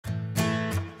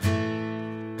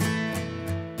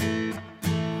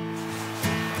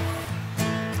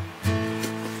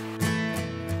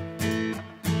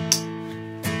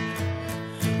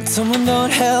someone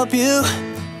don't help you,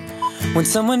 when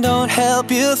someone don't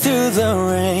help you through the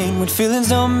rain, when feelings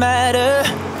don't matter,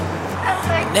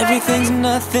 and everything's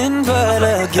nothing but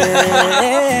a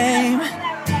game.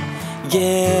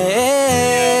 Game.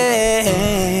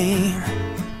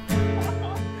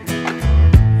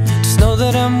 Just know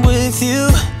that I'm with you,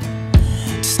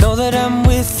 just know that I'm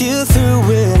with you through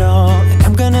it all, and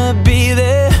I'm gonna be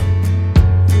there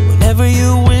whenever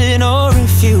you win or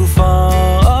if you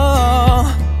fall,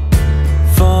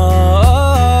 fall.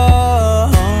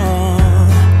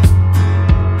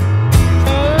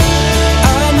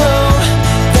 I know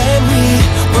that we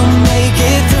will make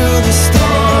it through the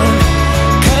storm,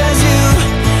 'cause you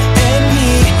and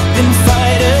me been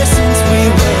fighters since we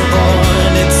were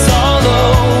born. It's all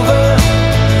over,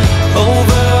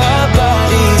 over our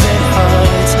bodies and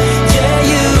hearts. Yeah,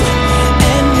 you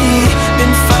and me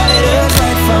been fighters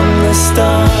right from the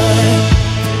start.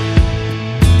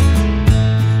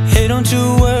 Hey, don't you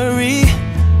worry,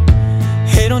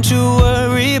 hey, don't you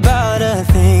worry about a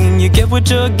thing. You get what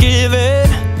you're given,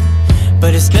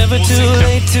 but it's never too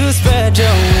late to spread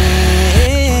your wings.